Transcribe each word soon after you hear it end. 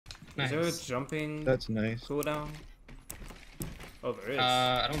Is there a jumping That's nice. cooldown? Oh, there is.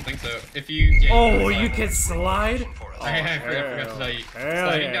 I don't think so. If you... Yeah, you can slide? Oh, I forgot to tell you. Hell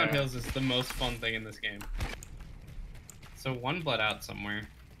Sliding yeah. down hills is the most fun thing in this game. So one bled out somewhere.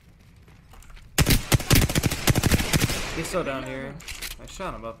 He's still down here. I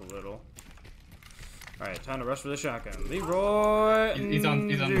shot him up a little. Alright, time to rush for the shotgun. Leroy! He's on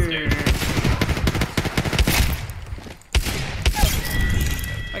the stairs.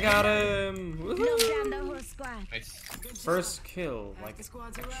 I got him! Woohoo! Nice. First kill, like,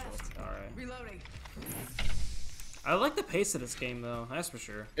 alright. I like the pace of this game, though, that's for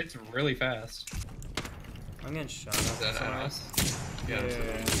sure. It's really fast. I'm getting shot Is that at. us? Yeah.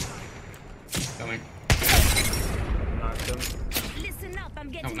 Coming. Knocked him. Listen up, I'm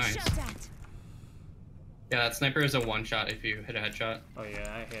getting nice. shot at. Yeah, that sniper is a one-shot if you hit a headshot. Oh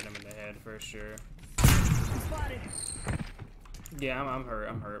yeah, I hit him in the head for sure. Spotted. Yeah, I'm hurt.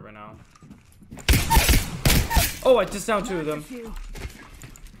 I'm hurt right now. Oh, I just downed two of them.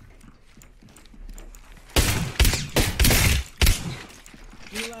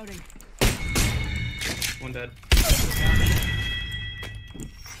 Reloading. One dead.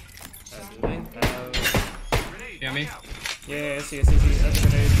 Yeah, me? Yeah, I see. That's a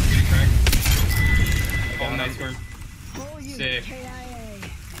grenade. Getting cracked. Oh, nice worm. Sick.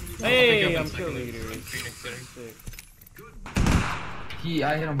 Hey, I'm kill leader.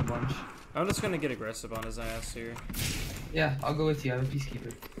 I hit him a bunch. I'm just gonna get aggressive on his ass here. Yeah, I'll go with you. I'm a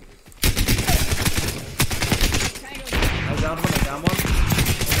peacekeeper. I downed one. I downed one.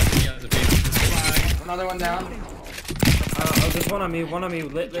 Yeah, there's a baby. Another one down. Oh, there's one on me. One on me.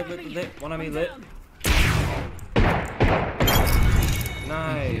 Lit. One on me. Lit.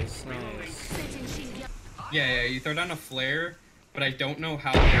 Nice. Yeah, you throw down a flare, but I don't know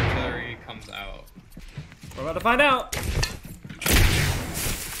how the artillery comes out. We're about to find out.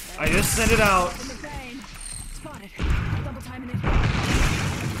 I just sent it out. Spotted. Double timing it.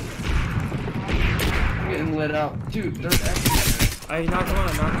 I'm getting lit up. Dude, there's everything. I knocked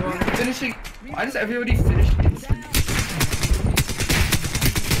one. Finishing. Why does everybody finish instantly?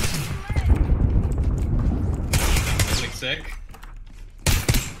 Really sick.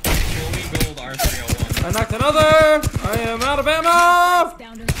 Fully gold R301. I knocked another. I am out of ammo.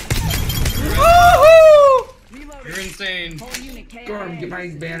 Down to Woohoo! You're insane. whole unit KIA. Gorm, get my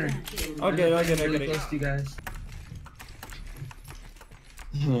banner. Okay, I get Really it. close to you guys.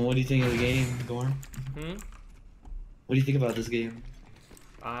 What do you think of the game, Gorm? Hmm? What do you think about this game?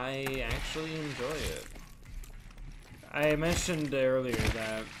 I actually enjoy it. I mentioned earlier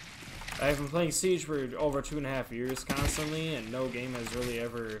that I've been playing Siege for over 2.5 years constantly, and no game has really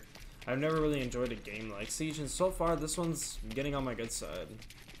ever... I've never really enjoyed a game like Siege, and so far this one's getting on my good side.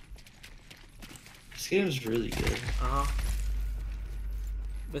 This game is really good. Uh-huh.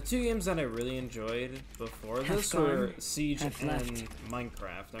 The two games that I really enjoyed before this were Siege and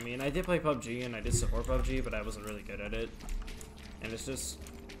Minecraft. I mean, I did play PUBG and I did support PUBG, but I wasn't really good at it. And it's just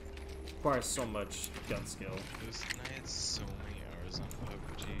requires so much gun skill. This night, so many hours on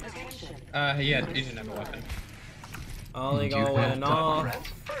PUBG. Yeah, he didn't have a weapon. Ollie going off.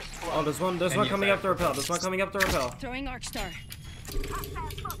 Oh, there's one coming up the rappel. There's one coming up the rappel. Throwing arc star.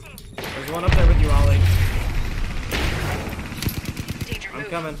 There's one up there with you, Ollie. I'm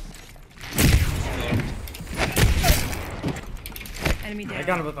coming. Enemy down. I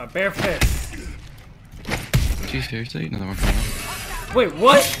got him with my bare fist. Gee, seriously? Another one coming up. Wait,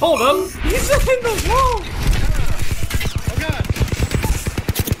 what? Hold up! He's in the wall! Oh god!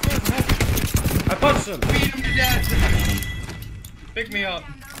 I punched him! Beat him to death! Pick me up.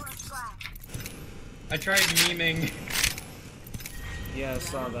 I tried memeing. Yeah, I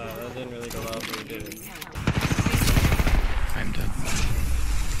saw that. That didn't really go well, but we did it. I'm dead.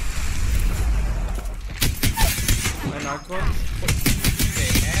 I knocked one.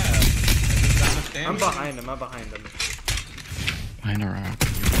 They have. That much damage. I'm behind him. Behind a rock.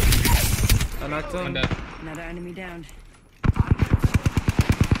 I knocked him. One dead. Another enemy down.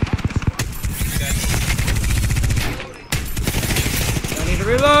 Dead. I need to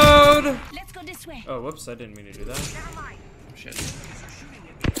reload! Let's go this way. Oh, whoops. I didn't mean to do that. Oh, shit.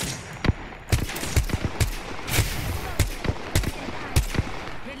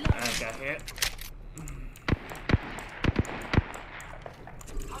 I got hit.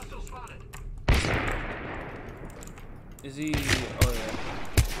 Is he... Oh, yeah.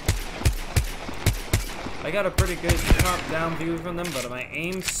 I got a pretty good top-down view from them, but my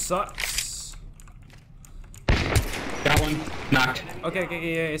aim sucks. Got one. Knocked. Okay,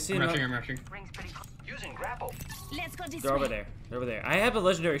 yeah, I see him. I'm rushing. Let's go this They're over way. there. I have a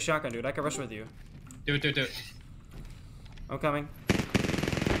legendary shotgun, dude. I can rush with you. Do it. I'm coming.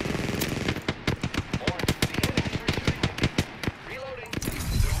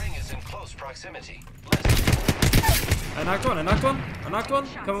 Fatality. I knocked one. I knocked one. I knocked one.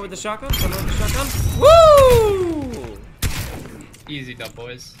 Coming with the shotgun. Coming with the shotgun. Woo! Easy dub,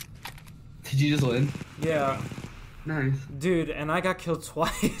 boys. Did you just win? Yeah, Nice. dude, and I got killed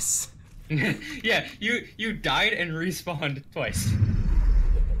twice. Yeah, you died and respawned twice.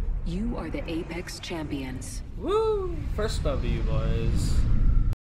 You are the Apex champions. Woo! First W, boys.